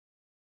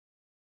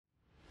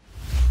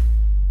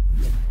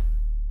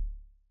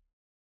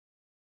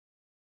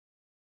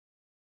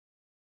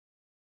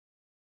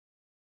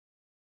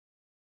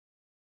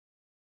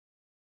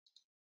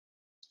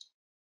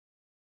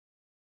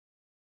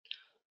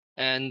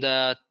And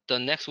the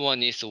next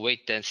one is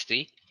weight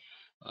density.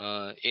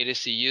 It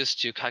is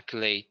used to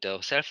calculate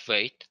the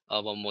self-weight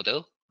of a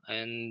model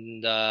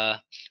and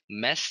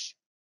mass,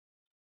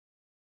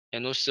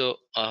 and also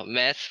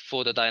math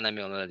for the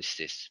dynamic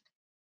analysis.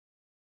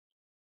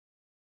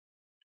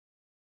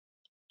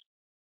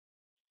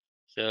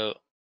 So,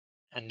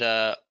 and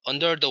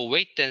under the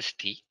weight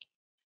density,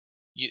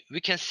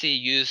 we can see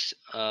use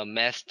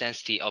mass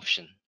density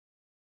option.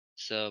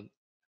 So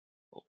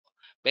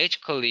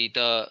basically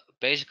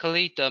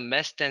the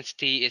mass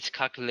density is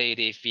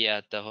calculated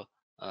via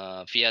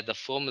the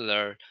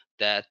formula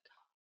that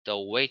the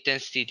weight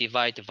density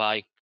divided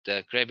by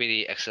the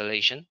gravity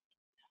acceleration.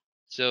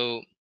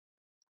 So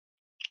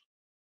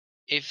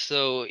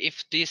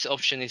if this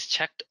option is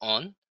checked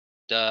on,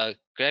 the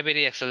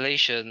gravity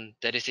acceleration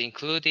that is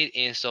included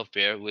in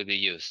software will be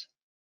used.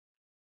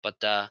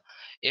 But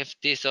if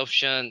this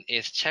option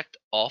is checked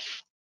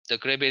off, the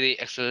gravity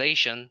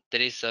acceleration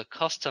that is a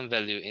custom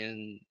value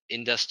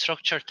in the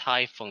structure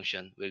type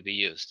function will be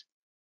used.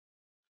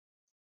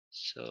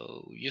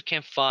 So you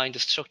can find the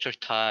structure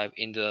type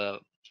in the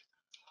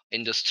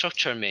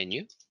structure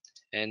menu,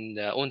 and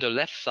on the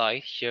left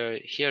side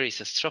here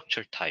is a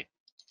structure type.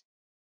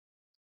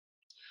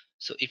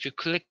 So if you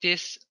click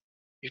this,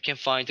 you can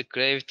find the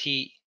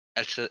gravity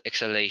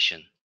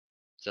acceleration.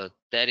 So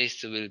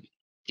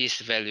this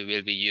value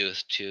will be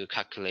used to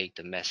calculate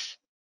the mass.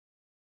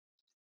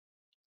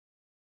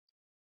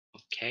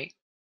 Okay.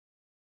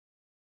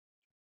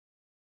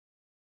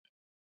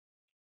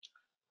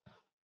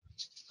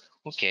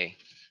 Okay.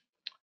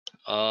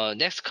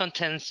 Next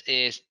content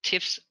is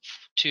tips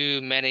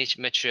to manage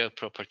material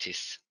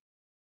properties.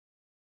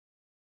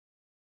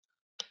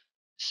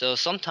 So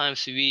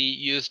sometimes we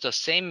use the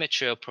same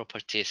material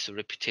properties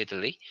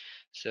repeatedly.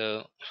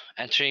 So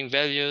entering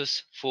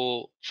values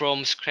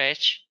from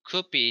scratch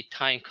could be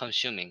time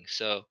consuming.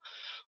 So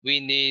we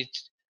need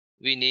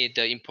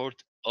the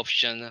import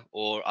option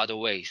or other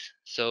ways.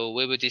 So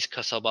we will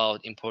discuss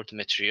about import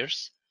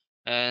materials,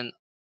 and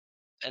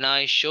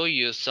I show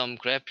you some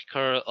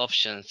graphical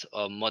options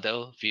of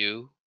model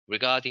view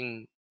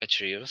regarding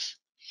materials.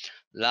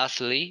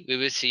 Lastly, we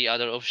will see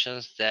other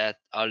options that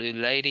are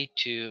related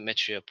to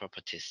material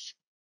properties.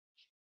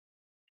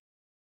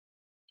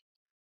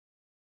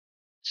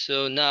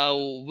 So now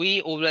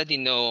we already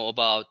know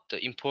about the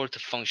import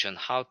function,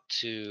 how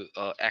to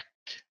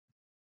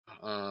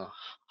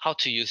how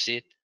to use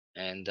it,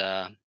 and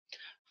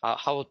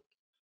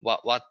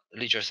what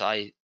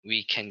results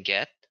we can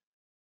get.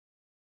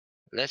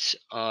 Let's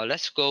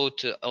go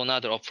to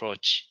another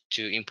approach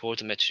to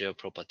import material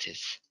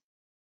properties.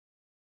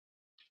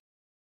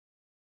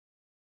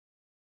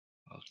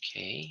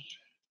 Okay.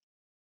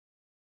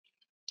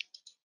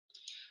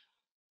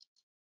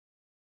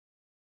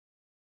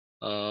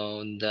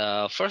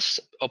 The first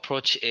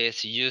approach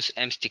is use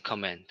Mst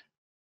Command.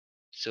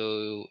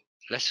 So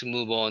let's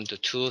move on to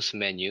Tools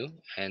menu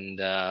and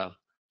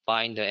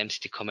find the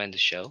Mst Command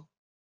shell.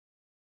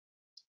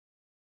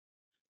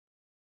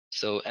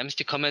 So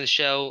Mst Command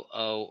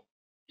shell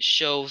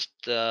shows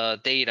the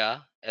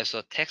data as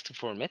a text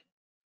format.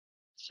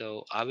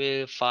 So I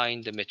will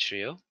find the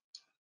material.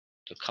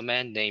 The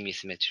command name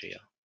is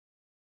material.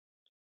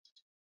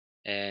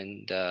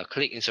 And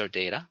click insert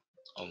data.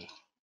 Oh,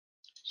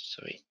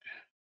 sorry.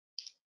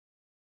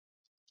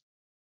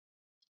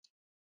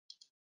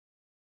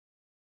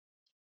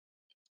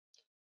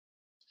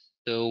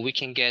 So we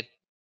can get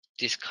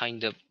this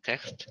kind of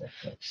text.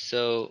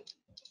 So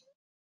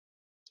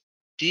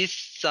this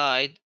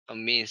side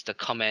means the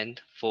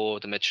command for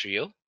the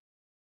material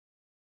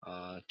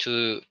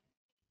to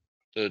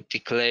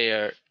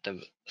declare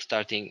the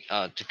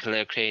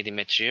declare creating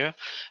material,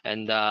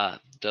 and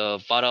the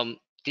bottom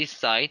this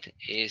side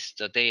is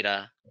the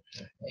data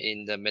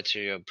in the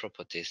material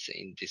properties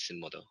in this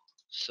model.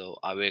 So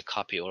I will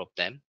copy all of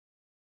them.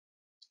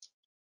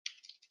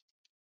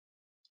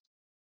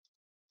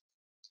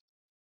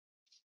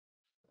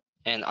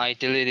 And I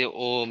deleted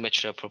all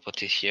material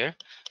properties here.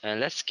 And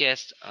let's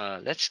guess.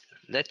 Let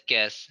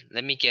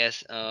me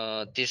guess.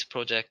 This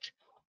project.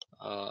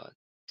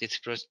 This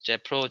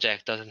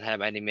project doesn't have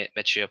any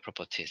material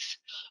properties.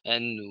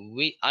 And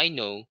I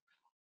know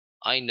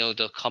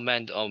the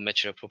command of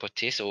material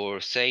properties, or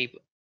save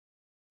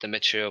the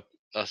material,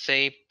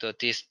 save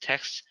this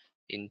text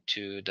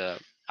into the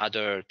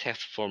other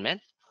text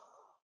format.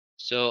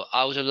 So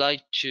I would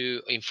like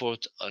to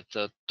import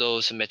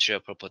those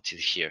material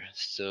properties here.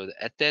 So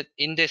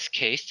in this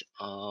case,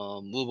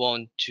 move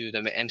on to the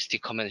Mst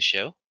Command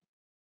shell,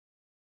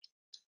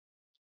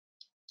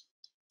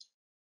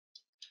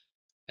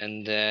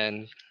 and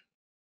then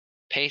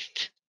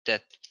paste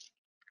that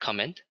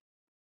command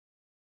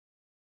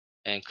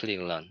and click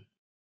run.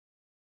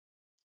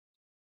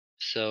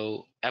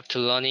 So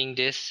after running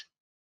this,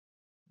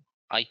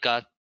 I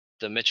got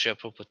the material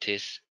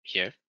properties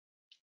here.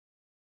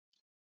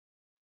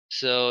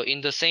 So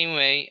in the same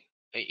way,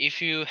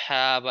 if you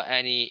have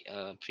any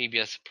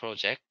previous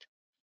project,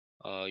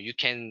 you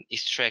can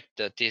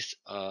extract this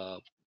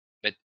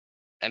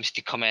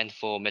Mst command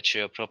for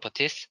material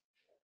properties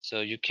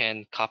So you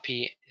can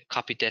copy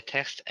that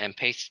text and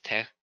paste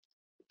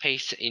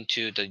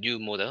into the new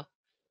model.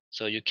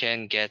 So you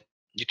can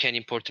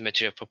import the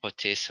material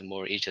properties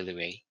more easily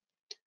way.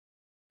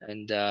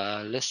 And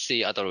let's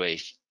see other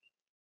ways.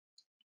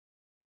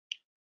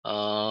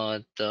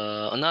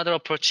 Another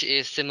approach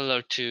is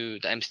similar to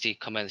the Mst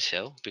Command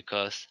shell,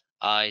 because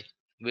I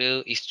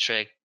will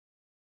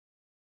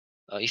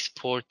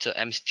export the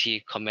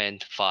Mst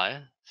Command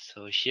file.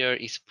 So here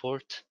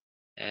export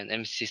and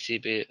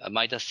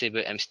MIDAS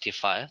civil Mst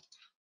file,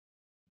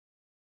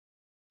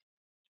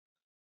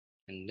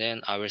 and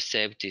then I will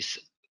save this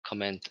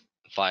command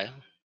file.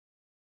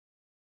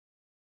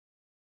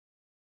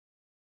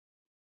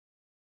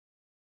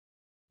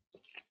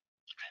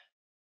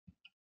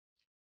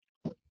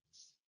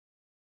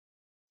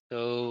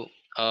 So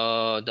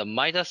the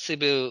MIDAS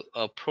civil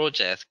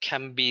project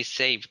can be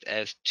saved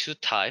as two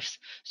types.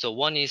 So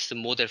one is the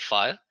model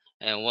file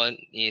and one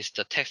is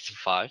the text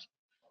file.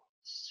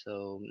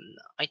 So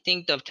I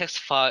think the text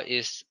file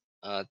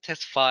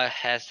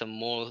has a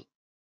more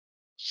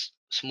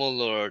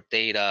smaller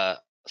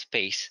data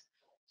space.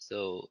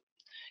 So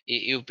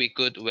it would be a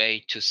good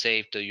way to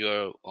save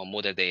your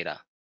model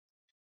data.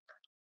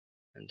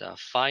 And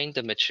find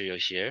the material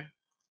here.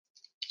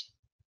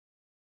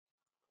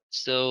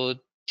 So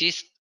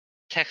this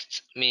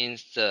text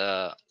means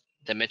the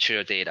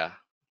material data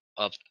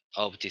of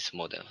this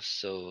model.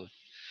 So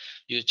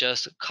you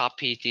just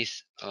copy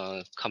this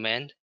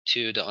command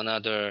to the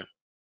another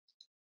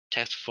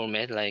text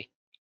format like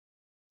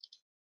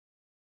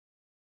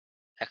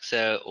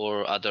Excel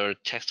or other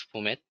text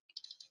format.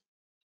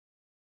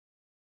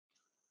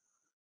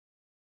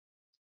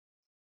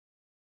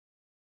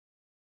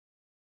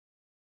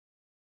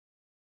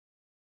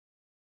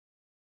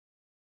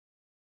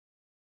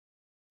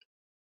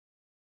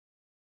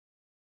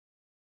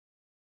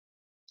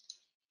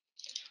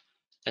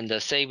 And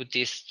save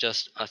this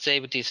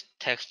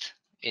text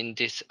in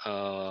this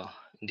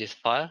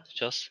file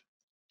just.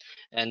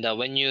 And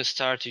when you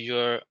start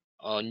your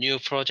new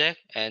project,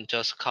 and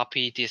just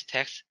copy this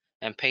text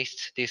and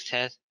paste this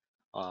text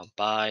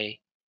by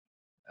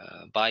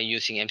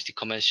using Mst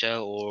Command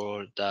shell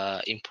or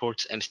the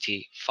import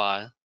Mst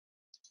file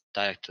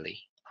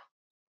directly.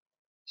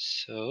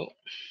 So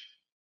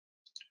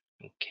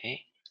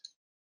okay,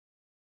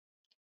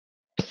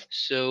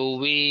 so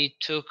we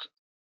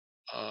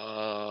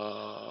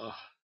uh,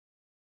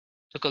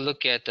 took a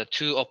look at the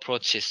two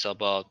approaches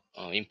about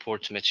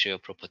import material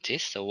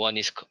properties. So one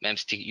is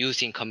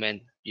using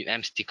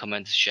Mst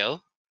command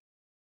shell,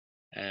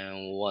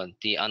 and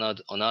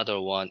another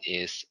one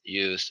is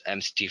use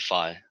Mst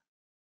file.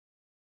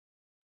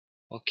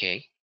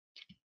 Okay,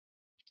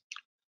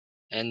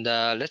 and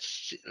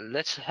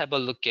let's have a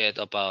look at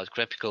about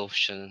graphical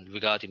option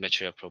regarding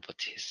material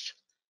properties.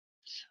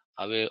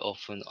 I will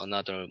open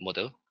another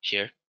model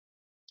here.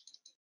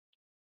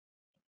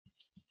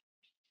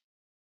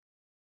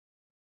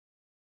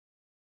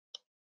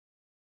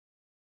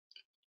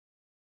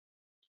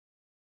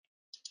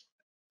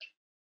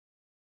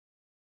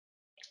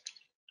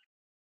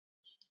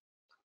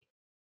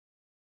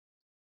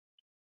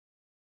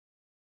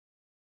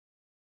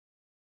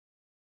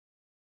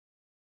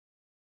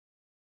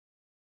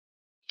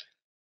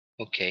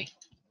 Okay,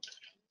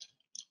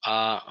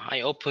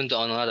 I opened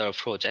another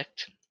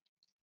project,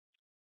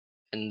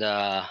 and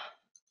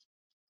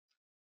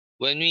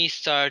when we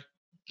start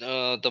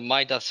the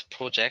MIDAS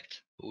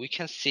project, we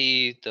can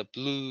see the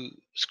blue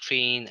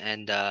screen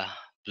and the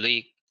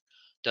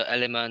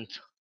element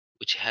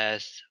which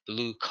has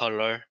blue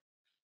color.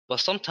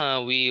 But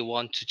sometimes we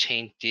want to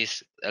change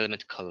this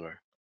element color.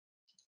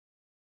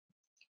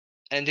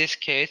 In this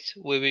case,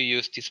 we will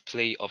use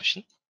display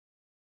option.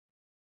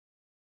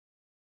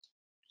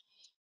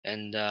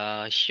 And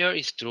here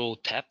is draw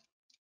tab.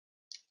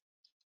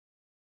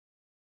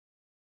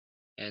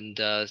 And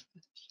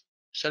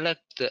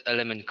select the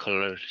element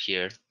color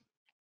here.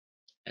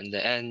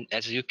 And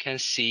as you can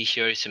see,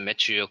 here is a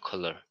material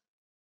color.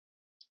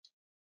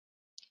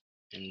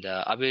 And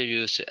I will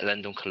use a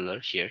random color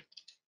here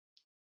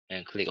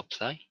and click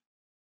apply.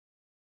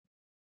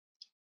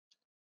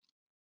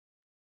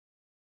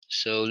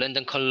 So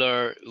random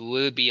color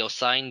will be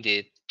assigned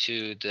it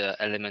to the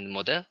element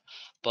model,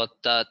 but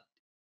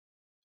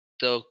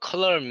the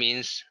color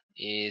means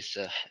is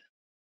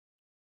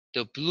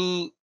the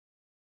blue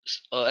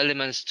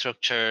element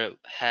structure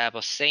have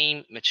a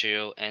same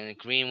material, and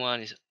green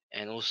one is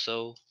and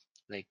also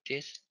like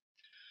this.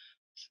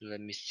 So let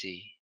me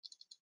see.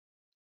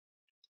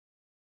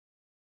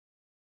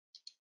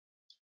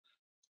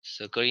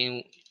 So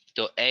the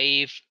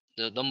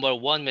number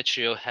one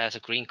material has a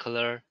green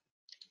color,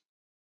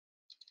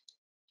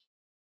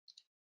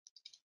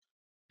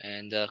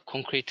 and the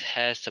concrete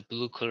has a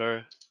blue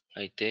color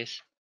like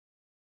this.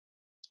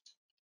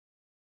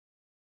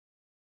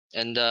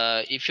 And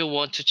if you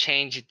want to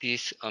change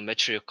this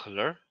material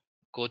color,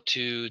 go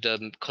to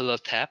the color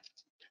tab,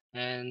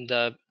 and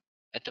at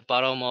the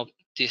bottom of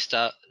this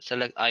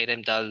select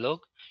item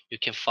dialog, you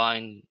can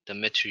find the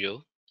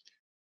material.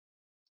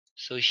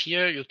 So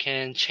here you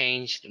can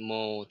change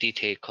more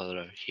detailed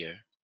color here,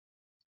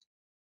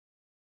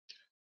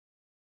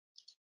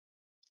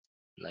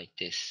 like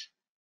this.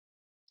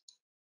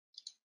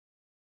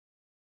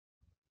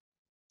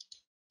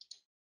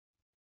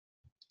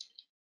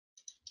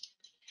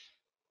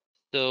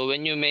 So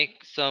when you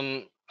make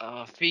some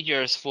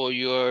figures for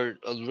your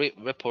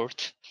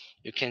report,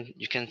 you can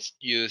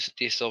use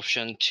this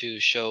option to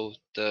show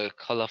the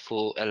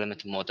colorful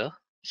element model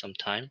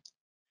sometime.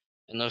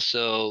 And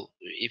also,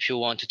 if you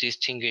want to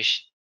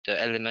distinguish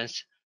the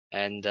elements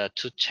and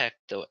to check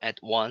the at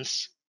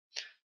once,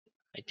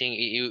 I think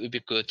it would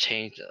be good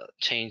change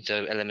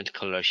the element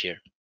color here.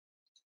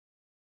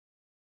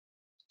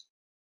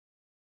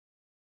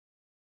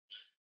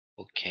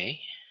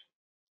 Okay,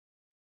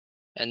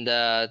 and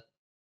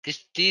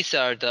these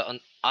are the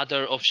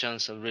other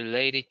options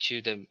related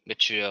to the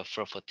material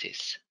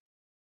properties.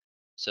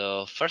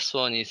 So first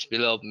one is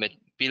bill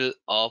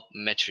of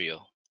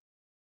material.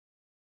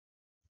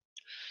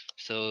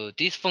 So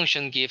this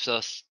function gives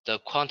us the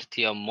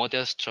quantity of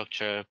model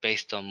structure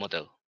based on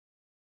model.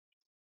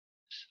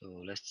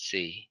 So let's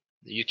see.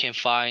 You can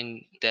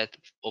find that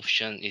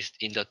option is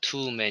in the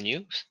tool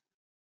menus.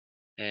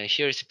 And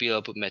here is bill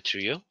of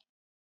material.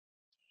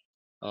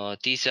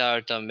 These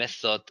are the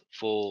method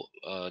for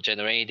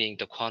generating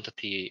the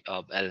quantity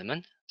of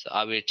element. So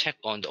I will check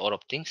on the all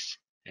of things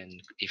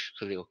and if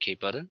click OK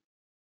button.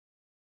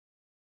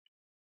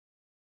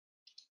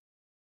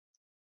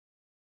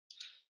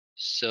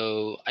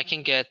 So I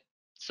can get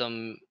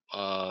some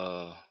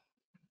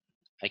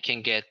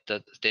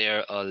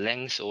their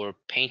length or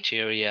paint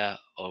area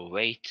or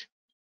weight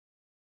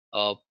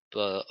of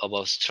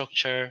about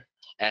structure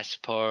as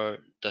per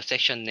the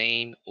section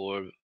name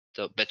or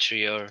the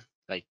material,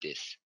 like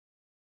this.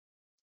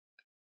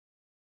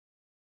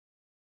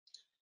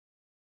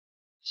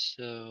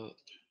 So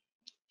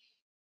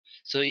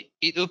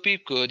it would be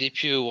good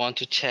if you want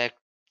to check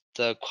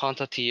the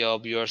quantity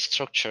of your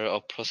structure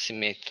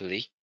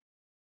approximately.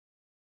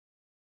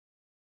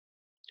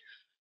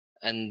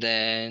 And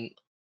then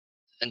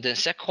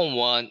second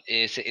one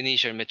is the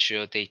initial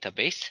material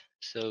database.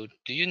 So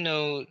do you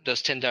know the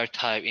standard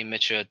type in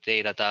material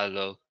data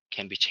dialog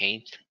can be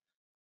changed?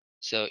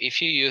 So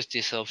if you use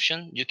this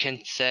option, you can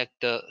set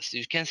the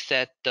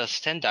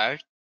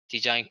standard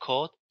design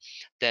code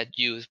that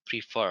you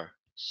prefer.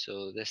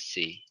 So let's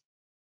see.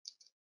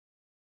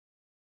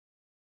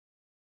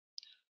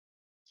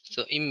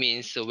 So it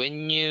means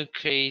when you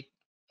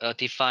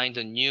define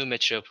the new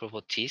material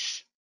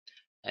properties,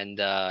 and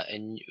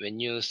when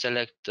you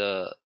select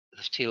the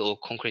steel or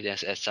concrete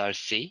as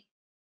SRC,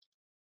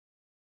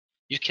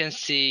 you can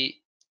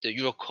see the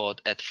Eurocode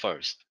at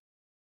first.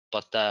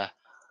 But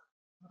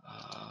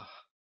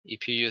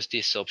if you use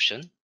this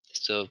option,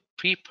 so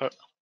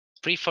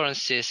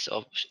preferences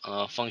of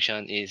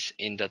function is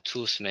in the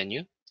tools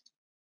menu,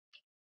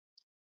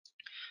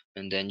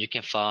 and then you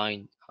can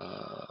find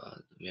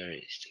where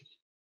is the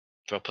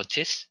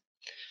properties.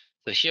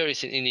 So here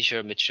is an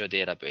initial material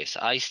database.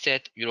 I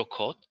set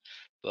Eurocode,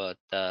 but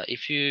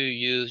if you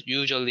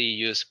usually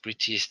use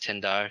British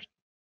standard,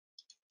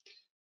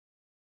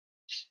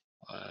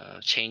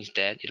 change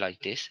that like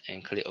this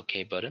and click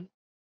OK button.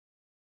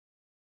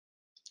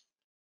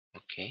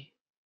 Okay.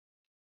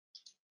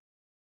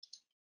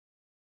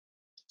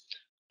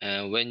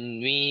 And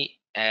when we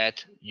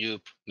add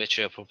new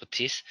material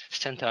properties,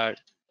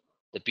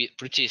 the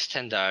British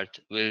standard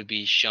will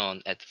be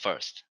shown at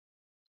first.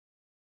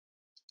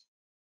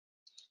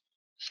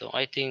 So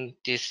I think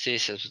this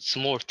is a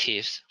small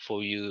tips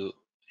for you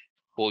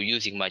for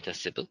using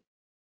MIDAS.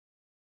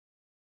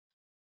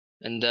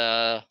 And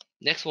the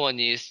next one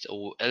is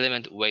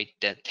element weight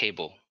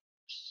table.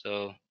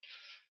 So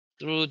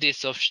through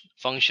this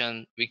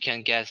function, we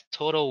can get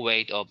total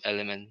weight of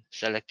element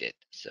selected.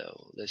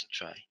 So let's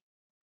try.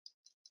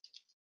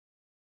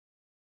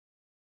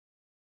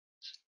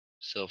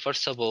 So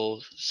first of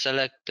all,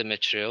 select the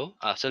material,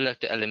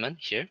 select the element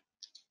here,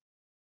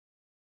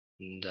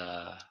 and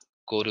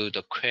go to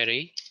the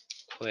query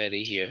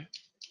here,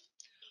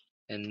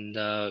 and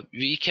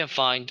we can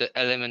find the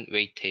element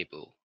weight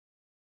table.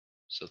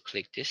 So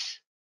click this.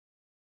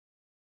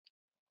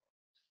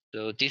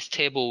 So this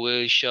table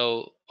will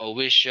show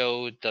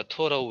the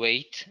total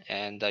weight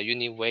and the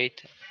unit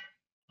weight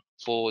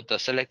for the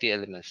selected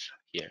elements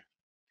here.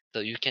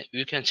 So you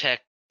can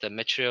check the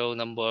material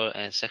number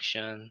and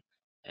section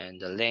and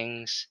the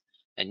length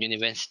and unit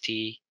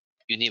density,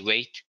 unit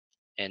weight,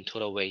 and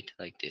total weight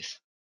like this.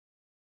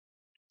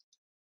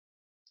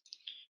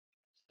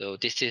 So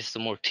this is the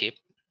more tip.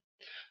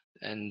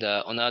 And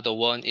another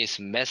one is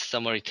mass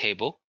summary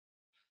table.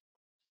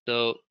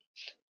 So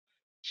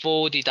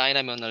for the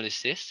dynamic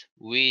analysis,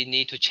 we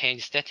need to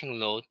change static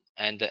load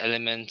and the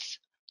elements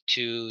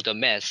to the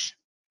mass.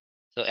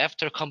 So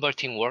after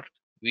converting work,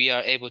 we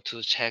are able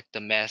to check the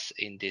mass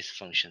in this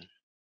function.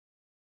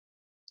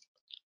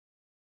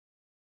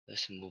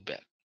 Let's move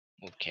back.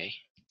 Okay.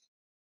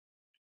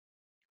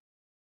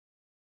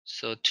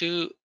 So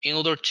in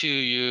order to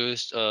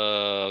use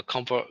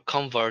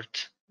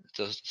convert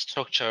the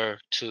structure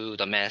to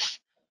the mass,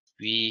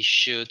 we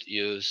should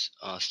use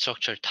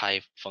structure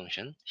type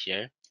function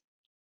here.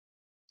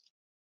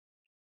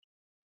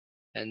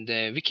 And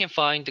then we can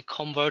find the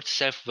convert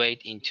self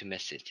weight into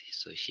message.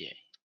 So here.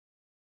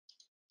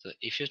 So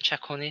if you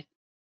check on it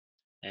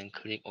and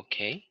click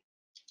OK,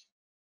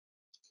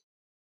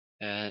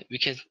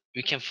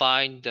 we can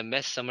find the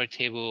mass summary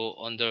table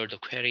under the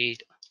query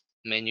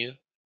menu.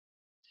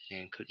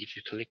 And if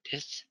you click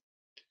this,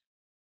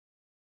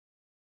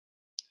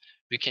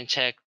 we can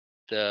check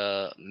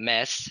the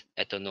mass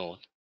at the node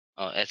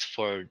as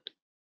for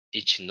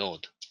each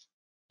node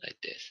like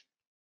this.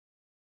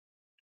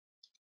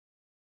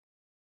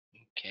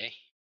 Okay.